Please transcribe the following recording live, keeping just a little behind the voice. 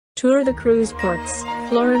Tour the cruise ports,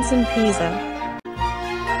 Florence and Pisa.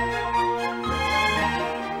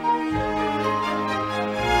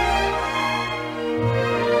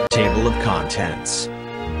 Table of contents.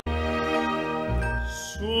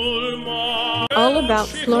 All about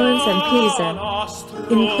Florence and Pisa,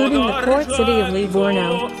 including the port city of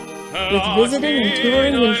Livorno, with visiting and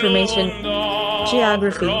touring information,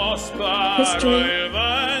 geography, history,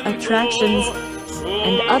 attractions,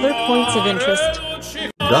 and other points of interest.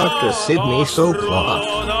 Dr. Sydney Soclof.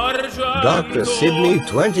 Dr. Sydney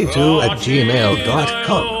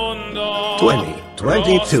 22@gmail.com.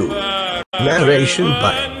 2022. Narration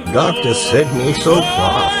by Dr. Sydney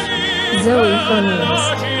Soclof. Zoe Phonemes.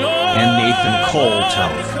 And Nathan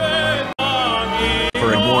Coltove.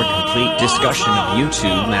 For a more complete discussion of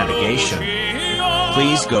YouTube navigation,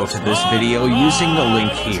 please go to this video using the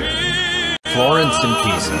link here. Florence and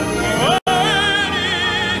Pisa.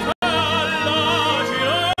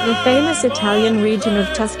 The famous Italian region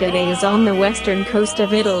of Tuscany is on the western coast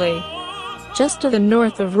of Italy, just to the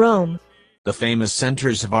north of Rome. The famous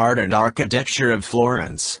centers of art and architecture of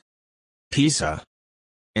Florence, Pisa,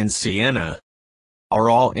 and Siena are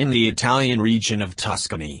all in the Italian region of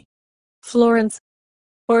Tuscany. Florence,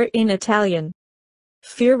 or in Italian,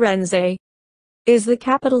 Firenze, is the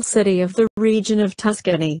capital city of the region of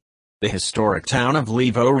Tuscany. The historic town of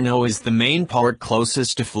Livorno is the main port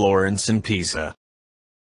closest to Florence and Pisa.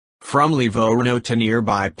 From Livorno to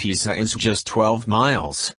nearby Pisa is just 12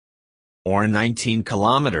 miles, or 19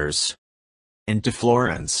 kilometers, and to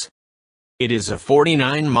Florence, it is a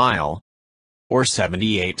 49-mile, or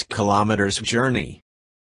 78 kilometers journey.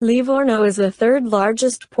 Livorno is the third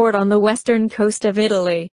largest port on the western coast of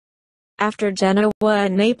Italy, after Genoa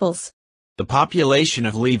and Naples. The population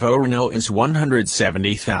of Livorno is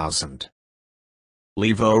 170,000.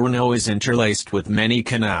 Livorno is interlaced with many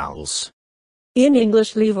canals. In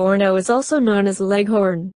English, Livorno is also known as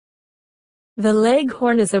Leghorn. The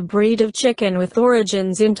Leghorn is a breed of chicken with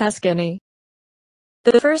origins in Tuscany.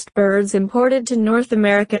 The first birds imported to North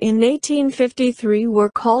America in 1853 were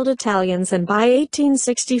called Italians, and by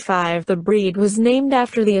 1865 the breed was named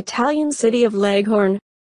after the Italian city of Leghorn,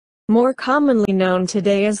 more commonly known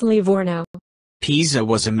today as Livorno. Pisa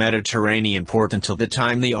was a Mediterranean port until the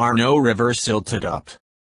time the Arno River silted up.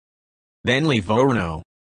 Then Livorno,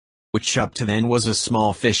 which up to then was a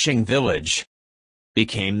small fishing village,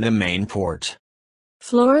 became the main port.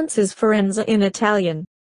 Florence is Firenze in Italian.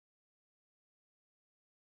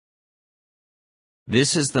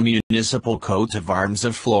 This is the municipal coat of arms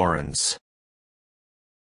of Florence.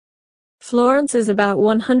 Florence is about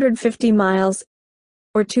 150 miles,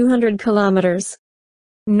 or 200 kilometers,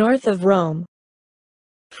 north of Rome.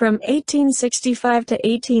 From 1865 to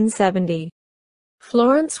 1870,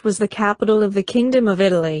 Florence was the capital of the Kingdom of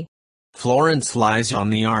Italy. Florence lies on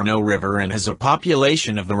the Arno River and has a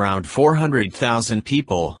population of around 400,000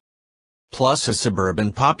 people, plus a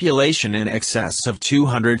suburban population in excess of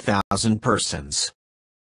 200,000 persons.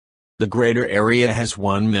 The greater area has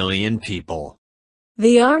 1 million people.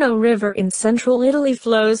 The Arno River in central Italy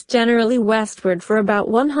flows generally westward for about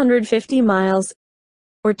 150 miles,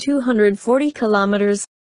 or 240 kilometers,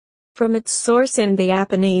 from its source in the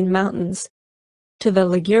Apennine Mountains, to the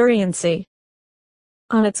Ligurian Sea.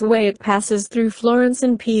 On its way it passes through Florence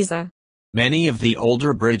and Pisa. Many of the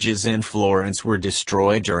older bridges in Florence were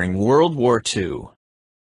destroyed during World War II.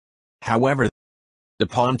 However, the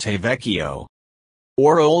Ponte Vecchio,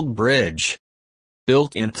 or Old Bridge,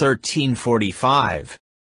 built in 1345,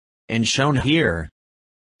 and shown here,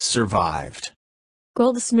 survived.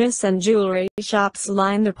 Goldsmiths and jewelry shops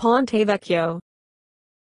line the Ponte Vecchio.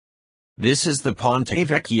 This is the Ponte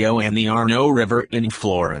Vecchio and the Arno River in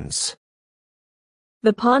Florence.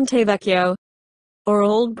 The Ponte Vecchio, or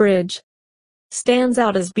Old Bridge, stands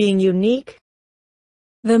out as being unique.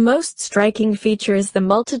 The most striking feature is the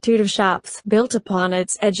multitude of shops built upon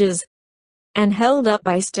its edges, and held up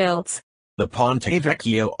by stilts. The Ponte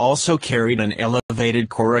Vecchio also carried an elevated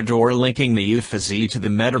corridor linking the Uffizi to the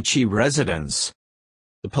Medici residence,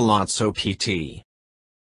 the Palazzo Pitti.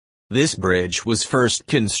 This bridge was first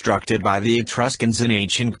constructed by the Etruscans in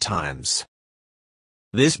ancient times.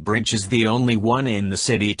 This bridge is the only one in the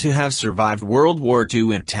city to have survived World War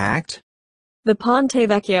II intact. The Ponte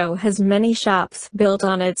Vecchio has many shops built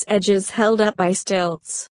on its edges held up by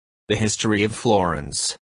stilts. The history of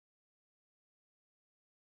Florence.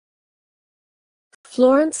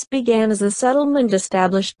 Florence began as a settlement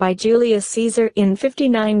established by Julius Caesar in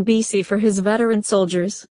 59 BC for his veteran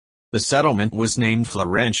soldiers. The settlement was named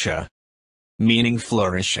Florentia, meaning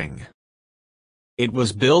flourishing. It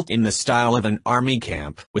was built in the style of an army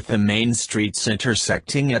camp, with the main streets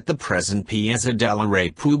intersecting at the present Piazza della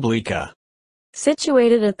Repubblica.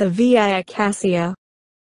 Situated at the Via Cassia,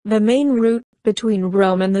 the main route between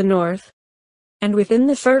Rome and the north, and within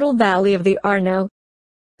the fertile valley of the Arno,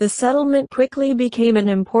 the settlement quickly became an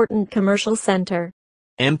important commercial center.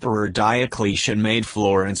 Emperor Diocletian made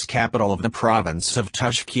Florence capital of the province of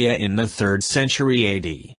Tuscany in the 3rd century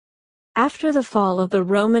AD. After the fall of the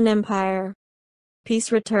Roman Empire,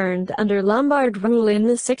 peace returned under Lombard rule in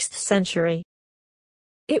the 6th century.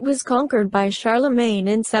 It was conquered by Charlemagne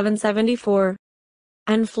in 774,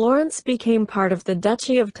 and Florence became part of the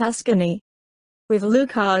Duchy of Tuscany, with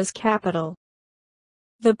Lucca as capital.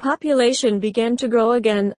 The population began to grow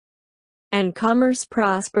again, and commerce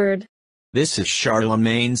prospered. This is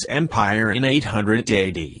Charlemagne's empire in 800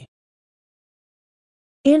 AD.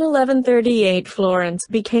 In 1138 Florence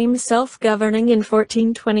became self-governing. In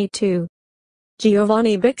 1422.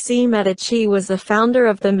 Giovanni Bixi Medici was the founder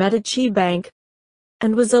of the Medici Bank,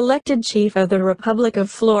 and was elected chief of the Republic of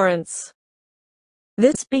Florence.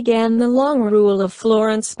 This began the long rule of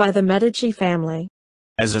Florence by the Medici family.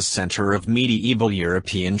 As a center of medieval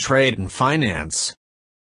European trade and finance,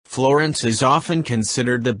 Florence is often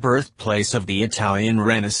considered the birthplace of the Italian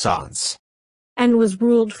Renaissance, and was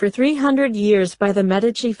ruled for 300 years by the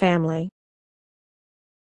Medici family.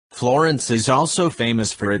 Florence is also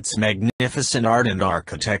famous for its magnificent art and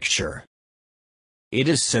architecture. It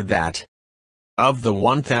is said that, of the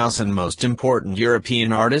 1,000 most important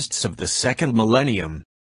European artists of the second millennium,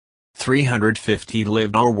 350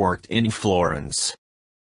 lived or worked in Florence.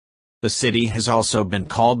 The city has also been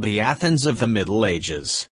called the Athens of the Middle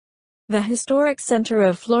Ages. The historic center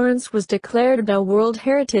of Florence was declared a World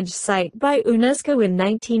Heritage Site by UNESCO in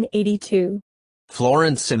 1982.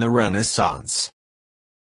 Florence in the Renaissance.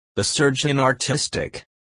 The surge in artistic,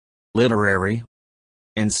 literary,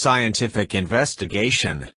 and scientific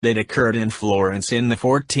investigation that occurred in Florence in the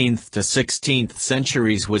 14th to 16th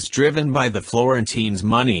centuries was driven by the Florentines'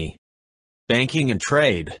 money, banking and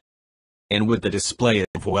trade, and with the display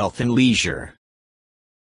of wealth and leisure.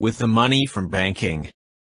 With the money from banking,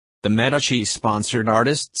 the Medici sponsored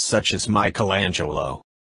artists such as Michelangelo.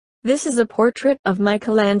 This is a portrait of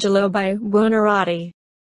Michelangelo by Buonarroti.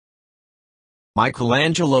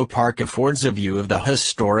 Michelangelo Park affords a view of the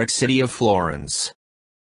historic city of Florence.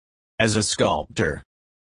 As a sculptor,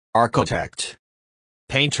 architect,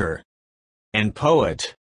 painter, and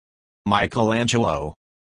poet, Michelangelo,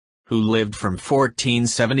 who lived from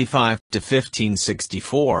 1475 to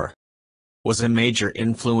 1564, was a major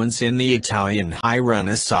influence in the Italian High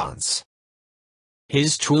Renaissance.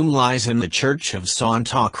 His tomb lies in the Church of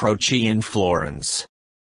Santa Croce in Florence.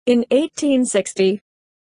 In 1860,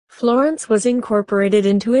 Florence was incorporated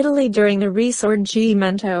into Italy during the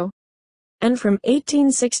Risorgimento, and from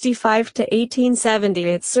 1865 to 1870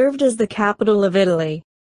 it served as the capital of Italy.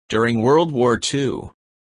 During World War II,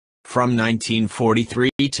 from 1943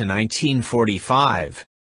 to 1945,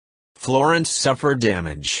 Florence suffered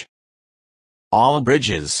damage. All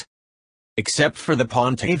bridges, except for the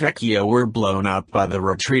Ponte Vecchio, were blown up by the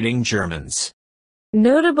retreating Germans.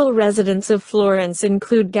 Notable residents of Florence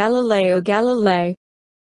include Galileo Galilei,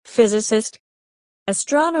 physicist,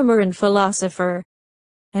 astronomer and philosopher,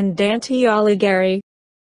 and Dante Alighieri,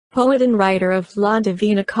 poet and writer of La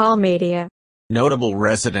Divina Commedia. Notable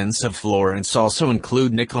residents of Florence also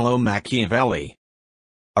include Niccolò Machiavelli,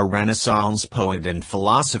 a Renaissance poet and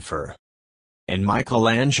philosopher, and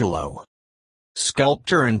Michelangelo,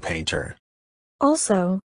 sculptor and painter.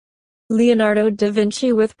 Also, Leonardo da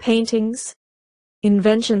Vinci with paintings,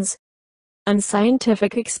 inventions, and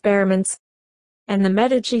scientific experiments, and the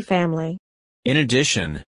Medici family. In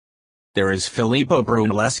addition, there is Filippo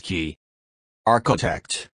Brunelleschi,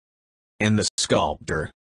 architect, and the sculptor,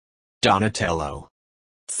 Donatello.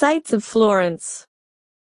 Sights of Florence.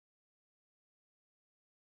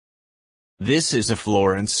 This is a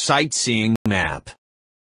Florence sightseeing map.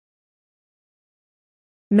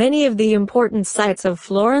 Many of the important sites of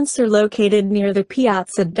Florence are located near the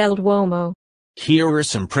Piazza del Duomo. Here are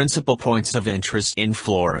some principal points of interest in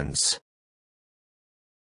Florence.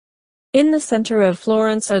 In the center of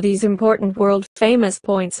Florence are these important world-famous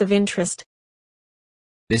points of interest.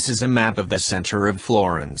 This is a map of the center of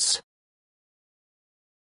Florence.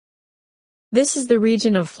 This is the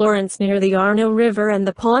region of Florence near the Arno River and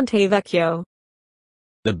the Ponte Vecchio.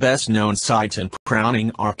 The best-known site and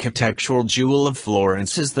crowning architectural jewel of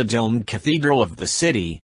Florence is the domed cathedral of the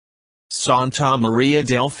city, Santa Maria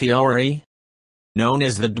del Fiore, known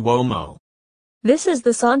as the Duomo. This is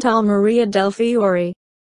the Santa Maria del Fiore,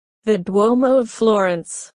 the Duomo of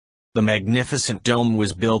Florence. The magnificent dome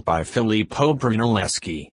was built by Filippo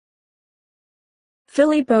Brunelleschi.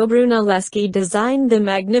 Filippo Brunelleschi designed the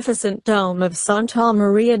magnificent dome of Santa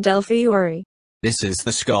Maria del Fiore. This is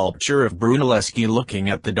the sculpture of Brunelleschi looking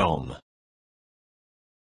at the dome.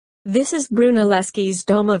 This is Brunelleschi's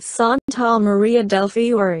dome of Santa Maria del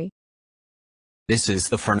Fiore. This is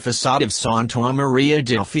the front facade of Santa Maria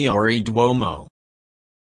del Fiore Duomo.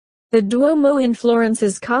 The Duomo in Florence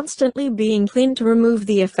is constantly being cleaned to remove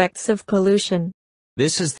the effects of pollution.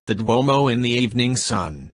 This is the Duomo in the evening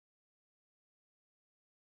sun.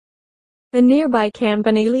 The nearby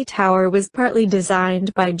Campanile Tower was partly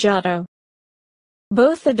designed by Giotto.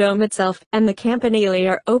 Both the dome itself and the campanile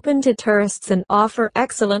are open to tourists and offer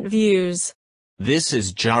excellent views. This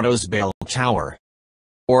is Giotto's bell tower,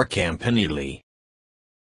 or campanile.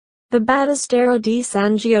 The Battistero di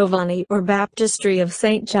San Giovanni, or Baptistry of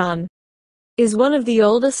St. John, is one of the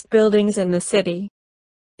oldest buildings in the city.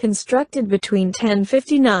 Constructed between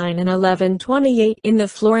 1059 and 1128 in the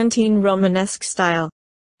Florentine Romanesque style.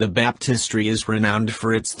 The baptistry is renowned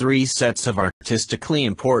for its 3 sets of artistically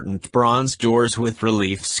important bronze doors with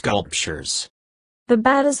relief sculptures. The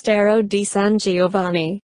Battistero di San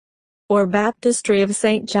Giovanni, or Baptistry of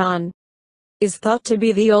St. John, is thought to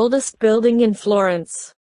be the oldest building in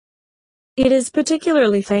Florence. It is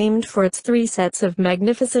particularly famed for its 3 sets of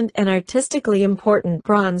magnificent and artistically important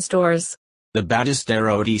bronze doors. The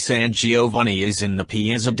Battistero di San Giovanni is in the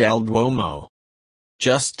Piazza del Duomo,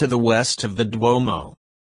 just to the west of the Duomo.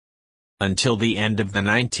 Until the end of the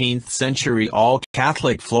 19th century, all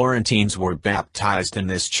Catholic Florentines were baptized in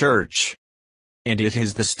this church, and it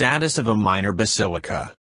has the status of a minor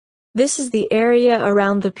basilica. This is the area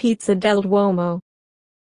around the Piazza del Duomo.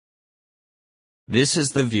 This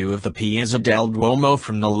is the view of the Piazza del Duomo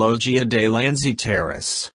from the Loggia dei Lanzi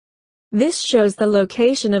terrace. This shows the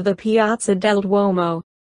location of the Piazza del Duomo,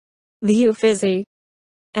 the Uffizi,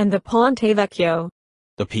 and the Ponte Vecchio.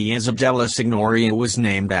 The Piazza della Signoria was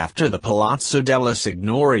named after the Palazzo della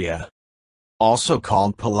Signoria, also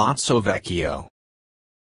called Palazzo Vecchio.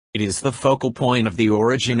 It is the focal point of the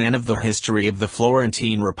origin and of the history of the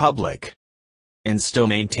Florentine Republic, and still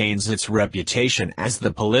maintains its reputation as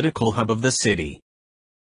the political hub of the city.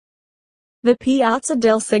 The Piazza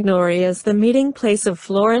del Signoria is the meeting place of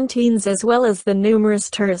Florentines as well as the numerous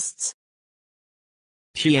tourists.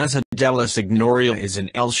 Piazza della Signoria is an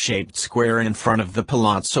L-shaped square in front of the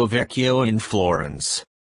Palazzo Vecchio in Florence.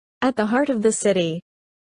 At the heart of the city,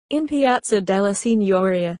 in Piazza della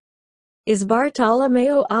Signoria, is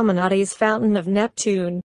Bartolomeo Aminati's Fountain of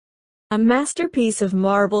Neptune, a masterpiece of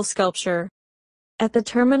marble sculpture, at the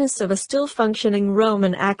terminus of a still-functioning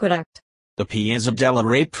Roman aqueduct. The Piazza della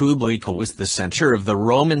Repubblica was the center of the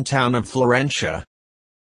Roman town of Florentia,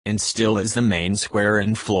 and still is the main square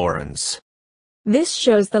in Florence. This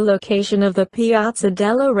shows the location of the Piazza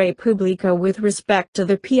della Repubblica with respect to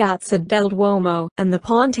the Piazza del Duomo and the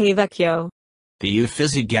Ponte Vecchio. The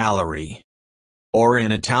Uffizi Gallery, or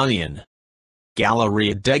in Italian,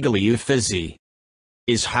 Galleria degli Uffizi,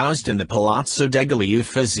 is housed in the Palazzo degli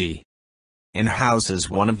Uffizi, and houses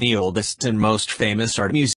one of the oldest and most famous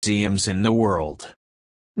art museums in the world.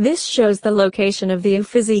 This shows the location of the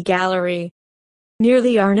Uffizi Gallery, near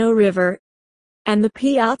the Arno River, and the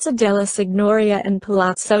Piazza della Signoria and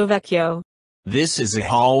Palazzo Vecchio. This is a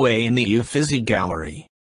hallway in the Uffizi Gallery.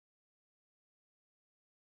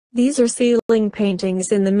 These are ceiling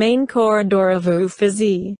paintings in the main corridor of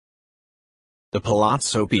Uffizi. The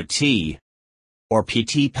Palazzo Pitti, or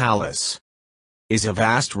Pitti Palace, is a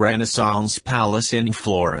vast Renaissance palace in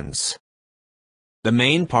Florence. The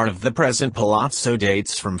main part of the present palazzo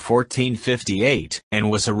dates from 1458 and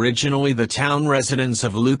was originally the town residence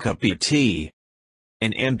of Luca Pitti,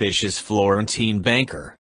 an ambitious Florentine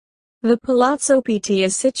banker. The Palazzo Pitti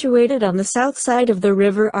is situated on the south side of the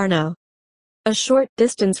river Arno, a short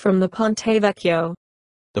distance from the Ponte Vecchio.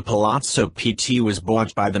 The Palazzo Pitti was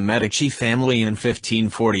bought by the Medici family in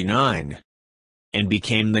 1549, and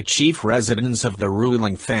became the chief residence of the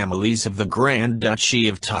ruling families of the Grand Duchy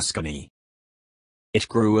of Tuscany. It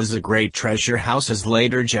grew as a great treasure house as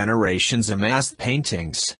later generations amassed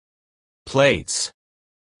paintings, plates,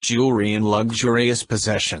 jewelry and luxurious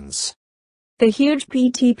possessions. The huge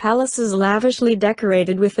Pitti Palace is lavishly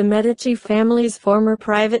decorated with the Medici family's former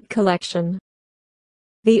private collection.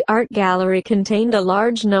 The art gallery contained a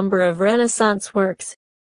large number of Renaissance works,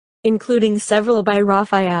 including several by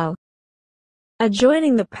Raphael.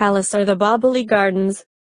 Adjoining the palace are the Boboli Gardens,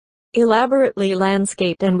 elaborately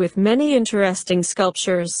landscaped and with many interesting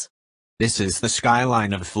sculptures. This is the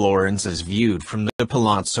skyline of Florence as viewed from the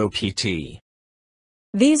Palazzo Pitti.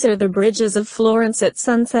 These are the bridges of Florence at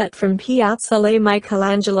sunset from Piazza Le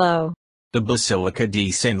Michelangelo. The Basilica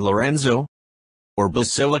di San Lorenzo, or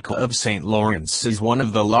Basilica of St. Lawrence, is one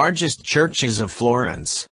of the largest churches of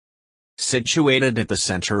Florence, situated at the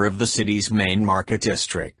center of the city's main market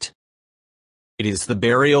district. It is the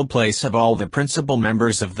burial place of all the principal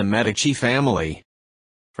members of the Medici family,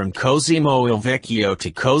 from Cosimo il Vecchio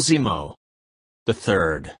to Cosimo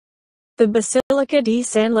III. The Basilica di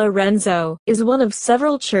San Lorenzo is one of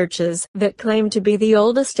several churches that claim to be the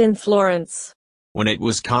oldest in Florence. When it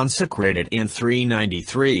was consecrated in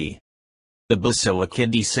 393, the Basilica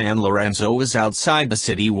di San Lorenzo was outside the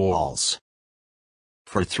city walls.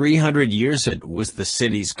 For 300 years it was the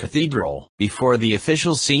city's cathedral, before the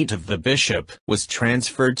official seat of the bishop was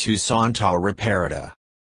transferred to Santa Reparata.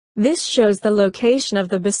 This shows the location of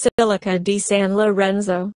the Basilica di San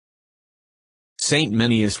Lorenzo. Saint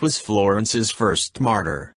Minius was Florence's first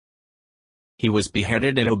martyr. He was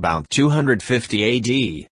beheaded at about 250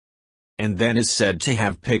 AD, and then is said to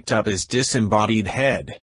have picked up his disembodied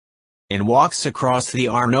head and walks across the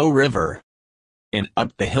Arno River and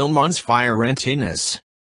up the hill Mons Fiorentinus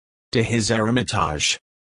to his Eremitage,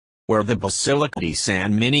 where the Basilica di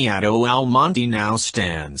San Miniato al Monte now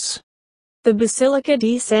stands. The Basilica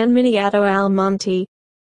di San Miniato al Monte,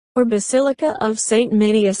 or Basilica of Saint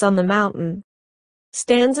Minius on the Mountain,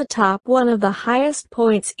 stands atop one of the highest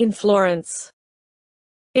points in Florence.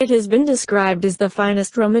 It has been described as the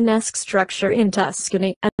finest Romanesque structure in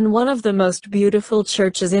Tuscany and one of the most beautiful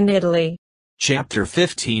churches in Italy. Chapter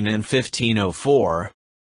 15. In 1504,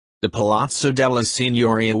 the Palazzo della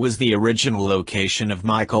Signoria was the original location of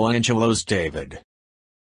Michelangelo's David.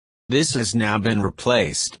 This has now been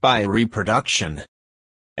replaced by a reproduction,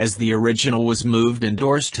 as the original was moved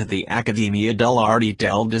indoors to the Accademia dell'Arte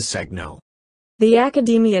del Disegno. The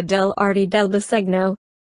Accademia dell'Arte del Disegno,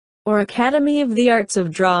 or Academy of the Arts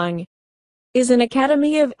of Drawing, is an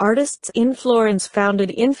academy of artists in Florence founded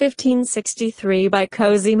in 1563 by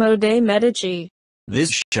Cosimo de' Medici.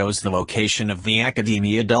 This shows the location of the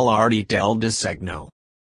Accademia dell'Arte del Disegno.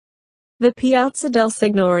 The Piazza del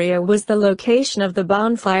Signoria was the location of the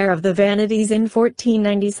Bonfire of the Vanities in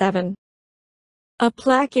 1497. A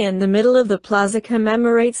plaque in the middle of the plaza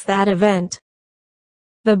commemorates that event.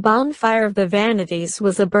 The Bonfire of the Vanities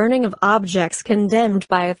was a burning of objects condemned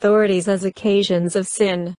by authorities as occasions of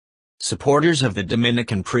sin. Supporters of the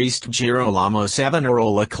Dominican priest Girolamo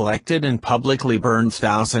Savonarola collected and publicly burned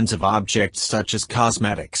thousands of objects such as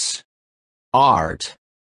cosmetics, art,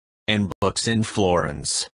 and books in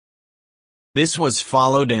Florence. This was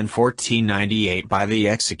followed in 1498 by the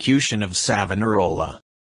execution of Savonarola.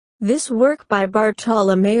 This work by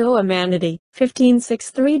Bartolomeo Amanati,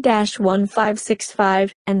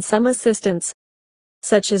 1563-1565, and some assistants,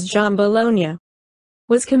 such as John Bologna,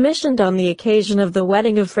 was commissioned on the occasion of the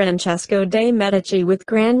wedding of Francesco de' Medici with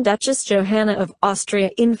Grand Duchess Johanna of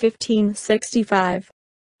Austria in 1565.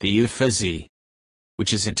 The Uffizi,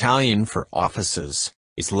 which is Italian for offices,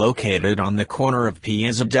 is located on the corner of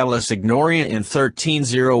Piazza della Signoria in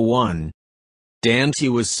 1301. Dante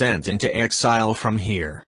was sent into exile from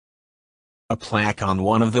here. A plaque on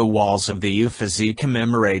one of the walls of the Uffizi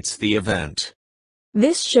commemorates the event.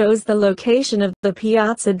 This shows the location of the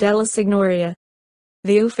Piazza della Signoria,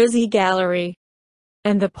 the Uffizi Gallery,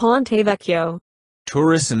 and the Ponte Vecchio.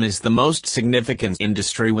 Tourism is the most significant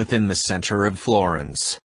industry within the center of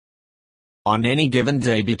Florence. On any given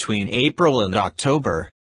day between April and October,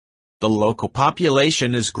 the local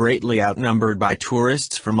population is greatly outnumbered by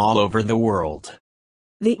tourists from all over the world.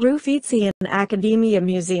 The Uffizi and Accademia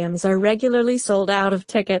museums are regularly sold out of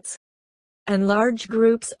tickets, and large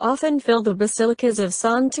groups often fill the basilicas of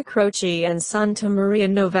Santa Croce and Santa Maria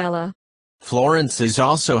Novella. Florence is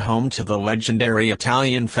also home to the legendary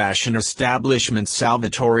Italian fashion establishment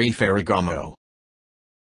Salvatore Ferragamo.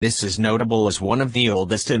 This is notable as one of the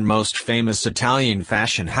oldest and most famous Italian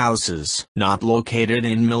fashion houses not located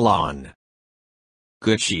in Milan.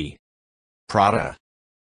 Gucci, Prada,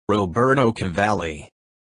 Roberto Cavalli,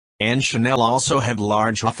 and Chanel also have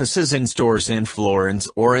large offices and stores in Florence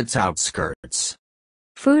or its outskirts.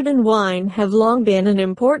 Food and wine have long been an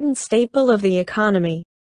important staple of the economy.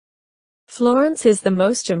 Florence is the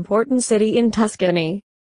most important city in Tuscany,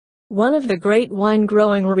 one of the great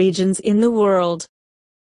wine-growing regions in the world.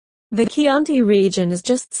 The Chianti region is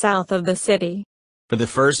just south of the city. For the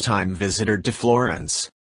first-time visitor to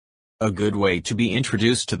Florence, a good way to be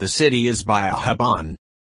introduced to the city is by a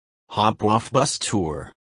hop-off bus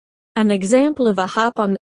tour. An example of a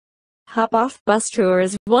hop-on, hop-off bus tour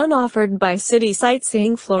is one offered by City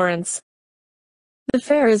Sightseeing Florence. The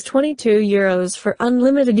fare is €22 for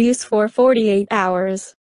unlimited use for 48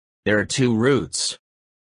 hours. There are two routes.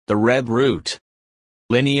 the red route,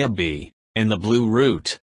 Linea B, and the blue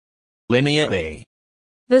route, Linea A.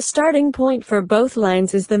 The starting point for both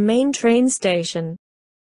lines is the main train station.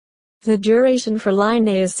 The duration for Line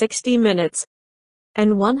A is 60 minutes,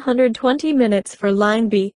 and 120 minutes for Line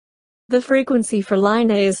B. The frequency for Line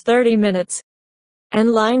A is 30 minutes,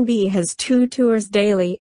 and Line B has 2 tours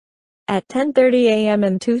daily, at 10:30 a.m.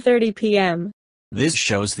 and 2:30 p.m. This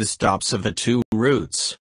shows the stops of the two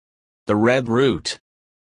routes, the red route,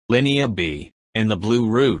 Linea B, and the blue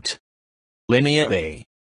route, Linea A.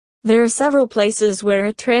 There are several places where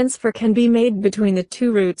a transfer can be made between the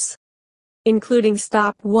two routes, including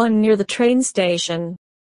stop 1 near the train station.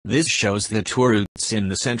 This shows the two routes in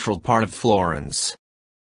the central part of Florence.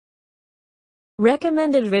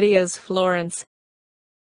 Recommended videos. Florence.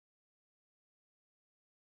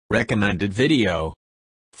 Recommended video.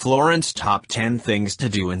 Florence Top 10 Things to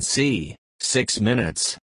Do and See, 6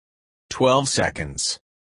 minutes, 12 seconds.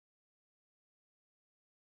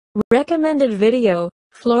 Recommended video,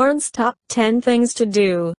 Florence Top 10 Things to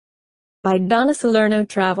Do, by Donna Salerno.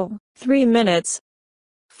 Travel, 3 minutes,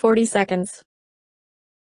 40 seconds.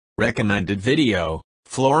 Recommended video,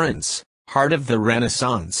 Florence, Heart of the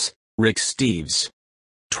Renaissance, Rick Steves,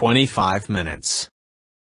 25 minutes.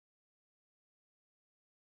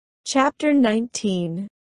 Chapter 19.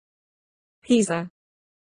 Pisa.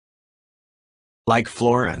 Like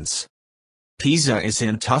Florence, Pisa is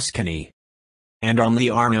in Tuscany, and on the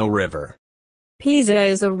Arno River. Pisa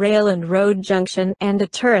is a rail and road junction and a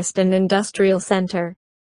tourist and industrial center.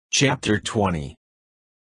 Chapter 20.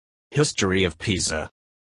 History of Pisa.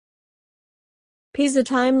 Pisa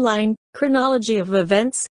timeline, chronology of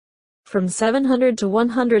events. From 700 to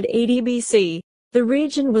 180 BC, the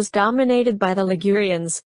region was dominated by the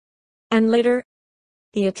Ligurians, and later,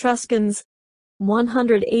 the Etruscans.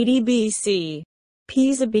 180 BC,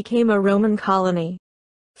 Pisa became a Roman colony.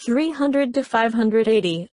 300 to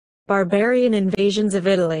 580, barbarian invasions of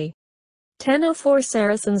Italy. 1004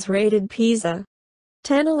 Saracens raided Pisa.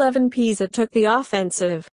 1011 Pisa took the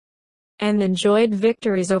offensive and enjoyed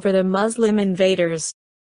victories over the Muslim invaders.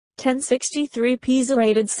 1063 Pisa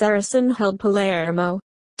raided Saracen-held Palermo.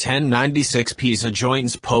 1096 Pisa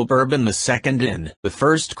joins Pope Urban II in the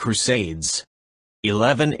First Crusades.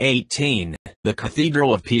 1118, the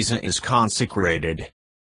Cathedral of Pisa is consecrated.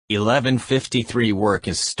 1153 work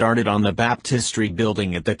is started on the Baptistry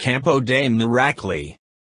building at the Campo dei Miracoli.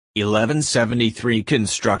 1173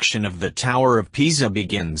 construction of the Tower of Pisa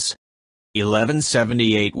begins.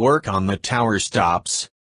 1178 work on the tower stops,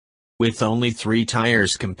 with only 3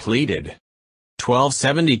 tiers completed.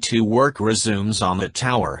 1272 work resumes on the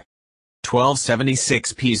tower.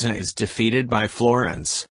 1276 Pisa is defeated by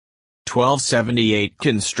Florence. 1278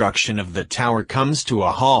 construction of the tower comes to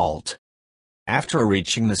a halt after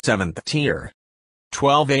reaching the 7th tier.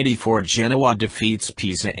 1284 Genoa defeats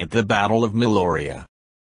Pisa at the Battle of Miloria.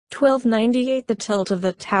 1298 The tilt of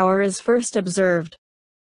the tower is first observed,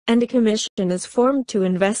 and a commission is formed to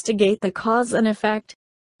investigate the cause and effect,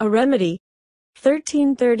 a remedy.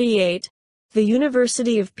 1338 The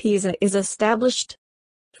University of Pisa is established.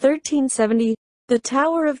 1370 The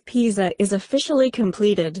Tower of Pisa is officially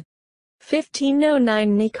completed.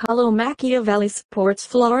 1509 Niccolo Machiavelli supports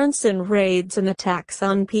Florence and raids and attacks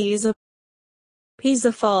on Pisa.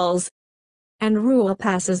 Pisa falls, and rule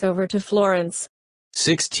passes over to Florence.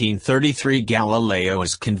 1633 Galileo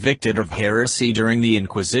is convicted of heresy during the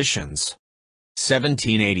Inquisitions.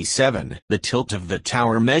 1787 The tilt of the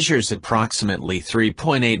tower measures approximately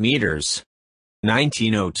 3.8 meters.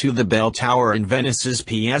 1902 The bell tower in Venice's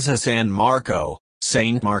Piazza San Marco,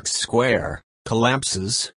 St. Mark's Square,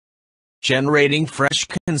 collapses, generating fresh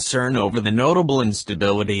concern over the notable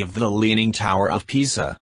instability of the Leaning Tower of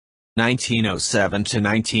Pisa. 1907 to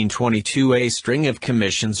 1922 A string of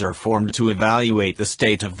commissions are formed to evaluate the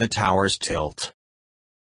state of the tower's tilt.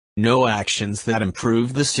 No actions that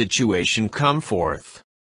improve the situation come forth.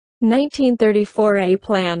 1934 A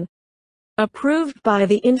plan, approved by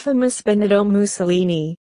the infamous Benito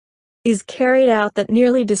Mussolini, is carried out that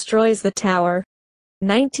nearly destroys the tower.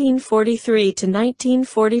 1943 to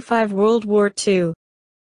 1945 World War II.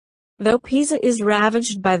 Though Pisa is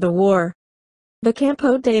ravaged by the war, the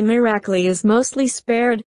Campo dei Miracoli is mostly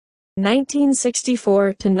spared.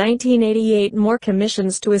 1964 to 1988 more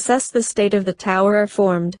commissions to assess the state of the tower are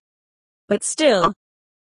formed. But still,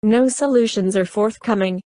 no solutions are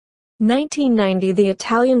forthcoming. 1990 The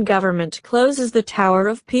Italian government closes the Tower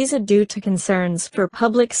of Pisa due to concerns for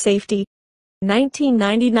public safety.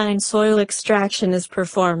 1999 Soil extraction is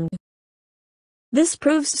performed. This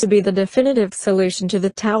proves to be the definitive solution to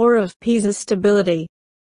the Tower of Pisa's stability.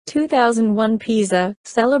 2001 Pisa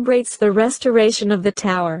celebrates the restoration of the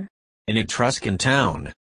tower. An Etruscan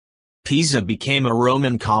town, Pisa became a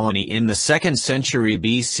Roman colony in the 2nd century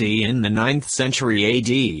BC. In the 9th century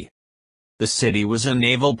AD, the city was a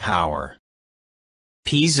naval power.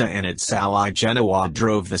 Pisa and its ally Genoa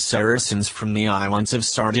drove the Saracens from the islands of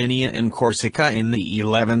Sardinia and Corsica in the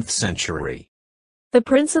 11th century. The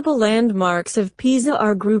principal landmarks of Pisa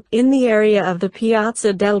are grouped in the area of the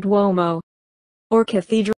Piazza del Duomo, or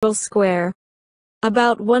Cathedral Square,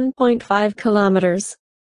 about 1.5 kilometers,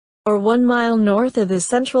 or 1 mile north of the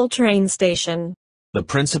central train station. The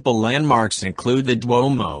principal landmarks include the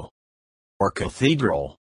Duomo, or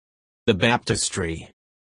Cathedral, the Baptistry,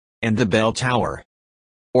 and the Bell Tower,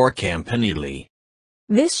 or Campanile.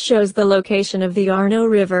 This shows the location of the Arno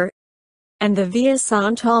River and the Via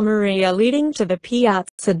Santa Maria leading to the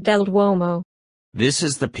Piazza del Duomo. This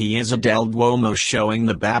is the Piazza del Duomo showing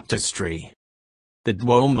the Baptistry, the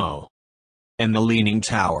Duomo, and the Leaning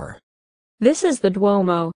Tower. This is the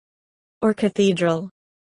Duomo, or Cathedral.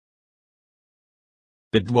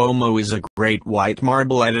 The Duomo is a great white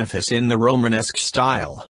marble edifice in the Romanesque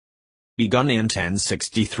style, begun in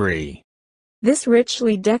 1063. This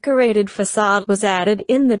richly decorated facade was added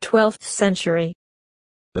in the 12th century.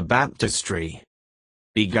 The Baptistry,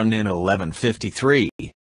 begun in 1153,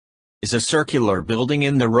 is a circular building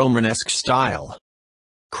in the Romanesque style,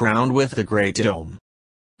 crowned with a great dome.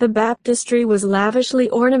 The baptistry was lavishly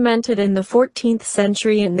ornamented in the 14th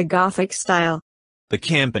century in the Gothic style. The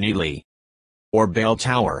Campanile, or Bell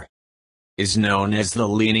Tower, is known as the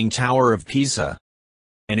Leaning Tower of Pisa,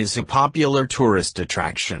 and is a popular tourist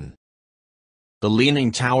attraction. The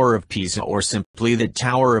Leaning Tower of Pisa, or simply the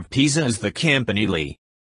Tower of Pisa, is the Campanile,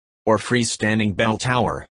 or freestanding bell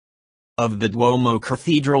tower, of the Duomo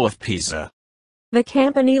Cathedral of Pisa. The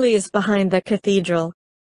Campanile is behind the cathedral,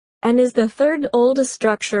 and is the third oldest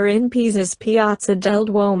structure in Pisa's Piazza del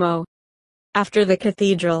Duomo, after the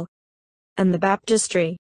cathedral and the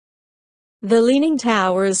baptistry. The Leaning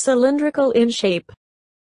Tower is cylindrical in shape,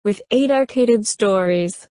 with 8 arcaded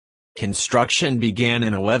stories. Construction began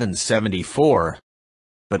in 1174,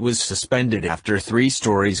 but was suspended after 3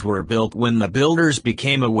 stories were built when the builders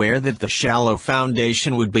became aware that the shallow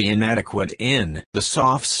foundation would be inadequate in the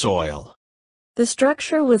soft soil. The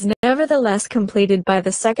structure was nevertheless completed by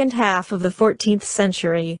the second half of the 14th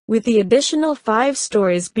century, with the additional 5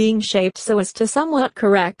 stories being shaped so as to somewhat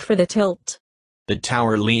correct for the tilt. The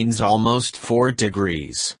tower leans almost 4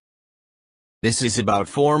 degrees. This is about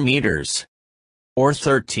 4 meters, or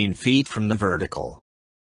 13 feet from the vertical.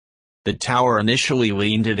 The tower initially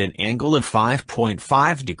leaned at an angle of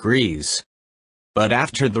 5.5 degrees. But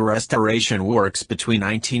after the restoration works between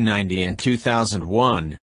 1990 and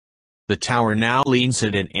 2001, the tower now leans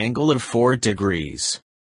at an angle of 4 degrees.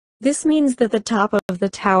 This means that the top of the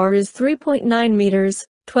tower is 3.9 meters,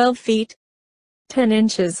 12 feet, 10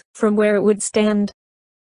 inches, from where it would stand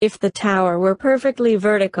if the tower were perfectly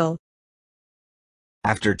vertical.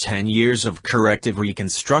 After 10 years of corrective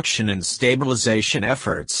reconstruction and stabilization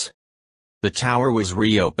efforts, the tower was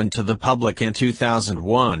reopened to the public in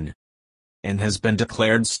 2001, and has been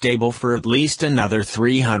declared stable for at least another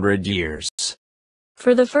 300 years.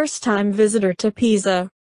 For the first-time visitor to Pisa,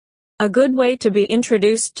 a good way to be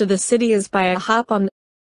introduced to the city is by a hop-on,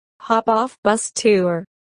 hop-off bus tour.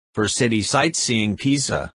 For city sightseeing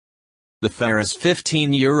Pisa, the fare is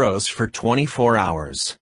 €15 for 24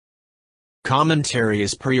 hours. Commentary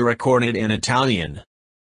is pre-recorded in Italian,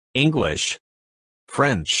 English,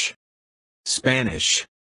 French, Spanish,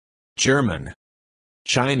 German,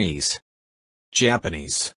 Chinese,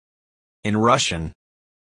 Japanese, and Russian,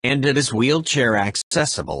 and it is wheelchair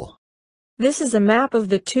accessible. This is a map of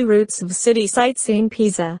the 2 routes of city sightseeing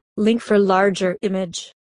Pisa, link for larger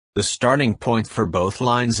image. The starting point for both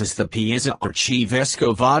lines is the Piazza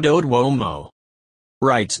Arcivescovado Duomo,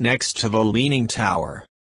 right next to the Leaning Tower.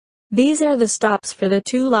 These are the stops for the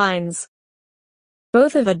 2 lines,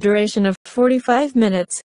 both of a duration of 45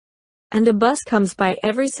 minutes, and a bus comes by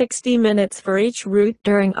every 60 minutes for each route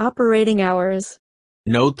during operating hours.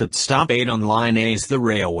 Note that stop 8 on line A is the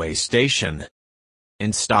railway station,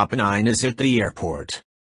 and stop 9 is at the airport.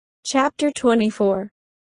 Chapter 24.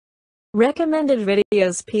 Recommended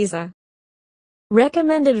videos Pisa.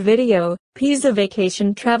 Recommended video, Pisa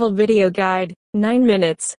Vacation Travel Video Guide, 9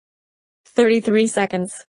 minutes, 33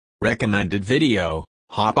 seconds. Recommended video,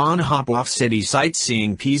 Hop on Hop off City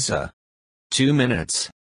Sightseeing Pisa, 2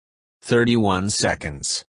 minutes, 31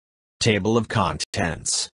 seconds. Table of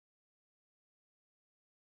contents.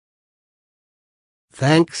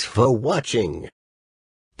 Thanks for watching.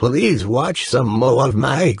 Please watch some more of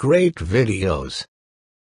my great videos.